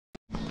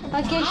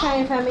Okay,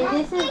 Tryon family,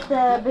 this is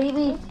the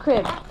baby's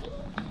crib.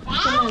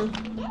 Come on.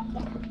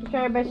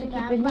 Try our best to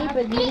keep it neat,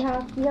 but you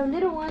have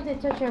little ones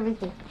that touch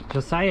everything.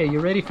 Josiah,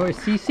 you ready for a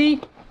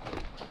CC?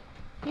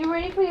 You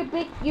ready for your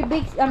little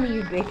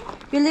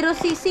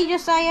CC,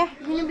 Josiah?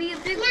 You're gonna be a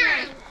big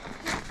one.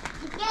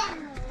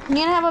 You're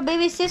gonna have a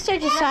baby sister,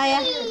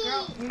 Josiah.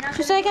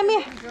 Josiah, come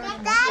here.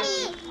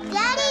 Daddy,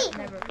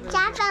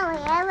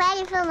 TryonFamily, I'm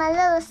ready for my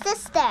little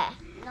sister.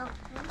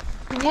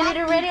 You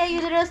little ready? Are you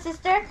little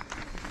sister?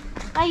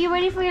 Are you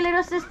ready for your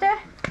little sister?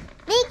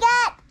 We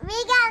got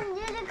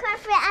unicorn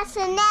for us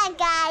tonight,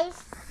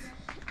 guys.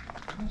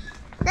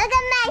 Look at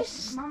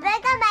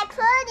my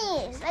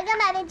clothes. Look at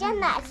my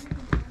pajamas.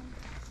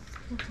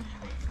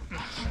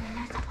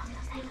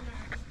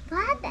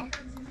 What happened?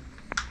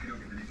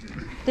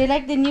 They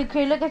like the new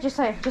crib. Look at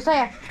Josiah.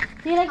 Josiah,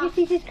 do you like your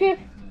Cece's crib?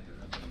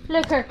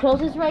 Look, her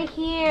clothes is right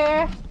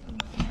here.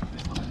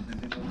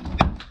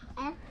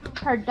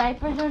 Her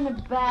diapers are in the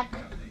back.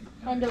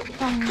 And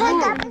some more in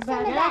the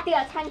back. I like the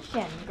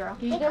attention, girl.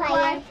 You know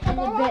why? And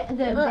the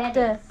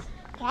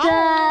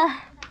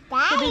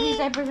baby's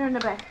diapers are in the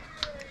back.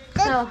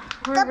 So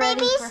we're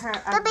ready for her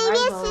The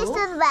baby's to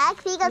the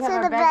back. We go to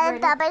the bed.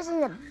 Diapers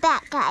in the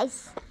back,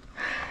 guys.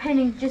 And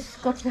then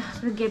just go to the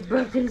hospital and get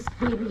birth to this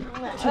baby.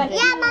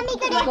 Yeah, mommy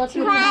gonna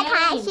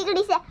try. She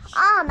gonna say,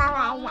 "Oh,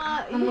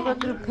 mama." I'm gonna go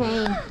through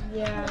pain.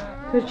 Yeah.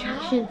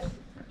 Contractions.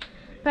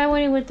 But I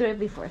already went through it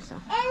before, so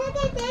And look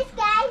at this,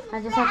 guys.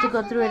 I just have to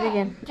go through it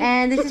again.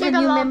 And this is a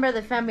new member of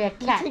the family, a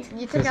cat.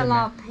 You took a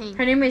lot of pain.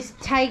 Her name is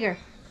Tiger.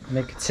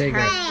 Make it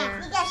Tiger.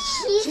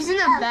 She's in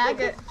the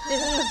bag.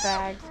 She's in the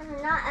bag.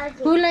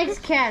 Who likes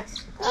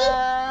cats?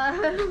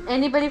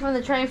 Anybody from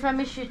the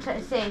TryonFamily should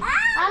say,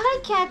 I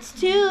like cats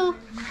too.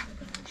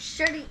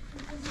 Shirley.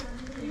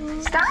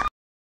 Stop.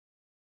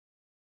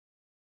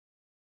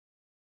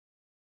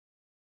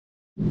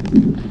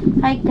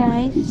 Hi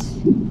guys.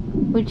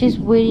 We're just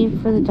waiting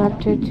for the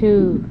doctor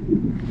to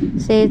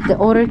say the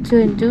order to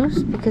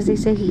induce, because they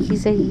say he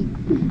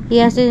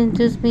has to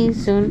induce me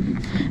soon,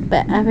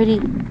 but I'm already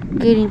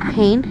getting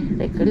pain,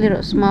 like a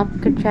little small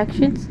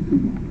contractions.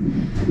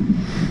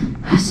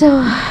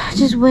 So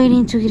just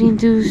waiting to get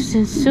induced,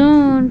 and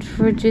soon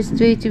for just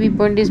to be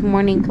born this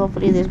morning,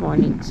 hopefully this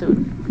morning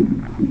soon,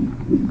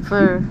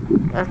 for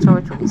October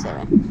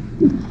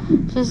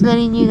 27. Just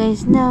letting you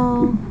guys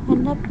know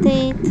an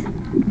update,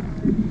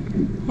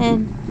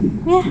 and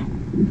yeah.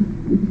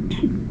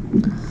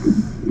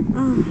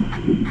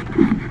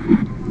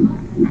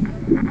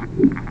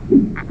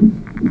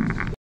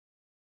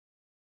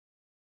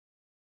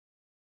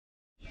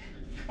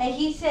 And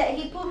he said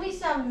he put me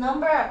some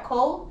number, a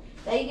code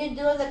that you can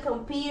do on the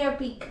computer,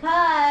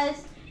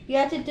 because you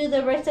have to do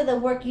the rest of the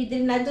work you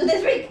did not do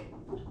this week.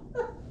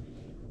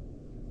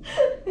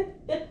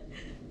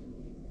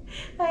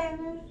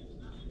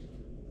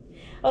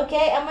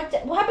 Okay,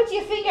 what happened to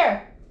your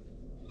finger?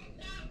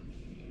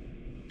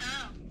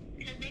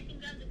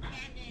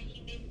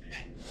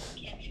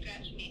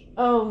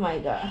 Oh my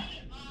god.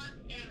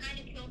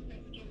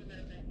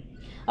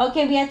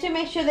 Okay, we have to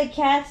make sure the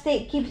cat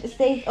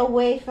stays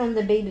away from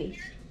the baby.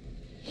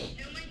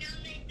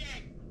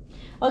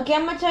 Okay,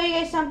 I'm gonna tell you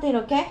guys something,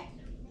 okay?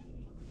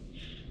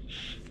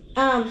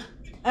 Until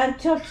oh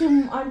my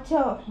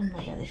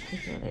god, this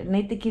kid's over there.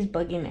 Nathan keeps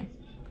bugging him.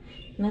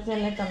 No se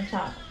let them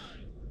talk.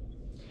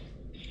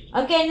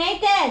 Okay,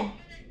 Nathan.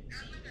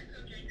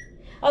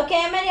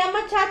 Okay, I'm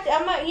gonna talk.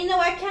 You know,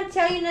 I can't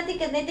tell you nothing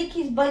because Nathan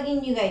keeps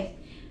bugging you guys.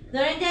 The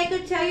only thing I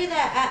could tell you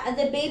that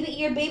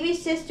your baby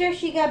sister,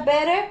 she got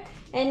better,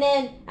 and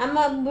then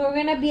we're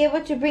gonna be able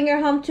to bring her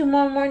home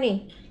tomorrow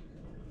morning.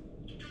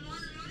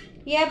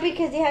 Yeah,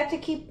 because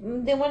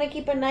they want to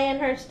keep an eye on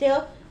her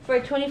still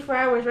for 24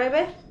 hours, right,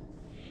 Beth?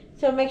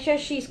 So make sure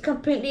she's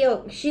completely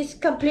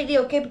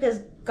okay, because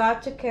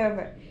God took care of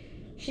her.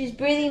 She's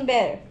breathing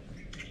better.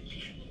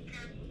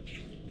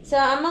 So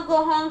I'm gonna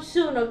go home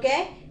soon,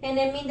 okay? And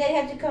then me and Daddy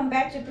have to come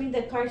back to bring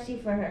the car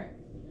seat for her.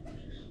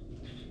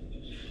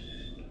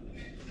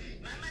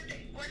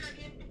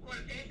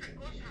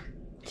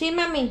 Sí,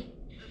 mami.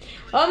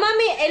 Oh,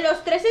 mami,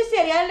 los 13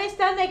 cereales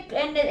están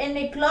en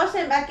el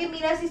closet. Hay que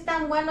mirar si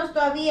están buenos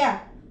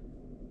todavía.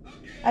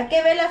 Hay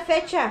que ver la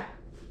fecha.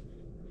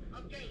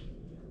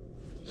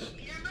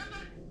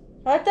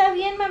 Oh, está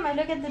bien, mamá.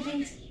 Look at the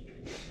beans.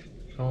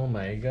 Oh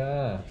my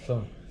god.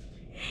 So.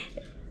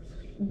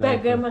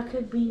 But grandma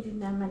cooked beans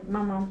and then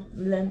my mom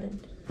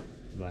blended.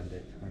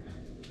 Blended. Okay.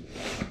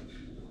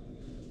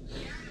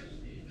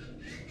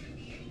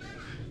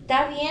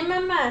 Está bien,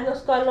 mamá.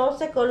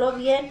 Se coló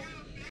bien.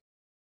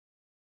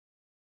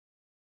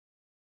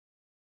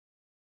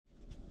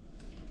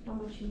 I'm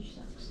gonna change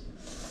socks.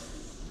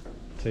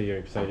 So you're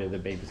excited the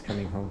baby's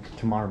coming home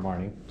tomorrow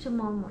morning?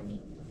 Tomorrow morning.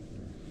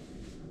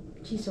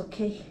 She's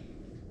okay.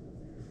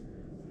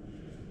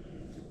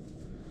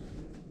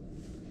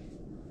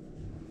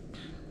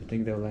 You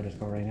think they'll let us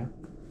go right now?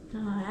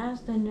 No, I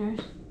asked the nurse.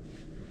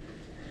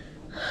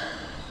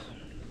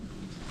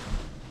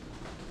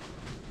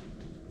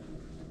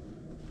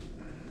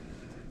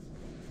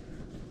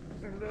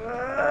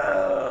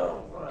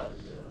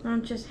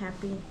 I'm just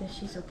happy that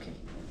she's okay.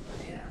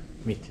 Yeah,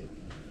 me too.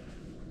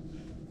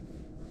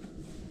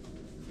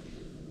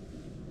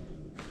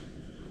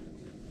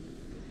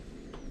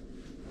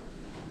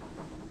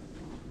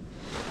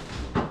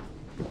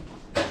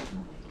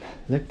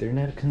 Look, they're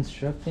not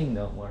constructing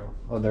no more.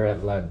 Oh, they're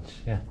at lunch.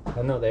 Yeah.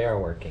 Oh no, they are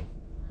working.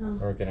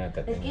 Working at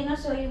that Es que thing. no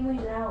se oye muy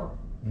loud.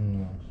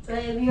 No. But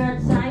if you're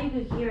outside, you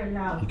could hear it You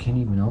loud. can't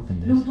even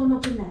open No, this. don't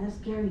open that. That's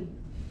scary.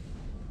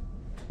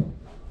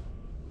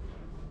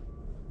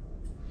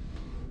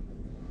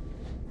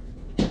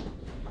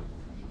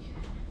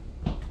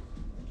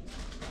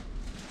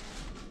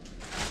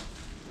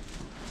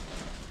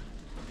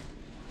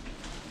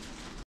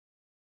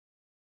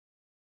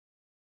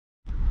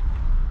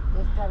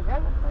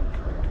 Descargar.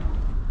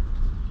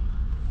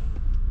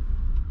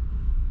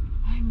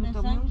 Ay, me The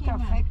tomé sun un came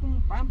café out. con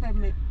un pan, pero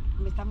me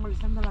está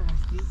molestando la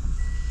gastritis.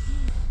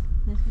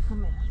 Tienes que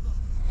comer algo.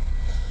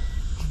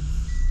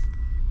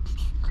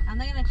 I'm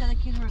not gonna tell the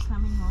kids we're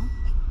coming home.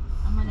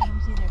 I'm gonna let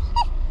them see their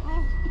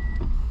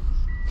sister.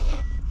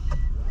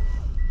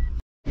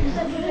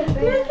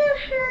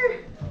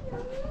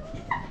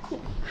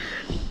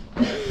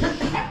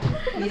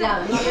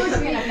 Cuidado, no le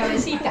toque la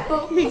cabecita.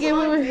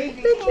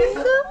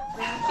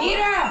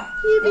 ¡Mira!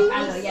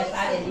 Déjalo, ya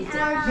sale,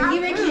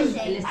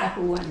 dice. Él está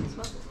jugando.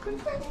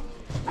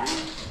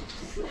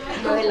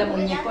 Lo de la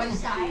muñecona.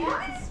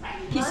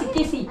 Kissy,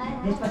 kissy.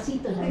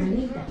 Despacito, la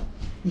manita.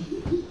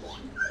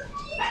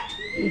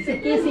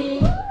 Dice kissy.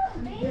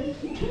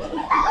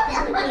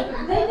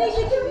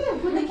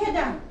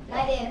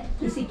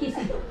 Kissy,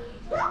 kissy.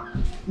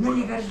 No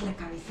le agarres la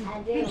cabecita.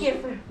 Be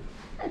careful.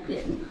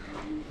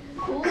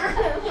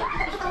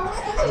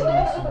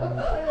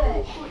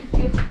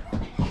 Qué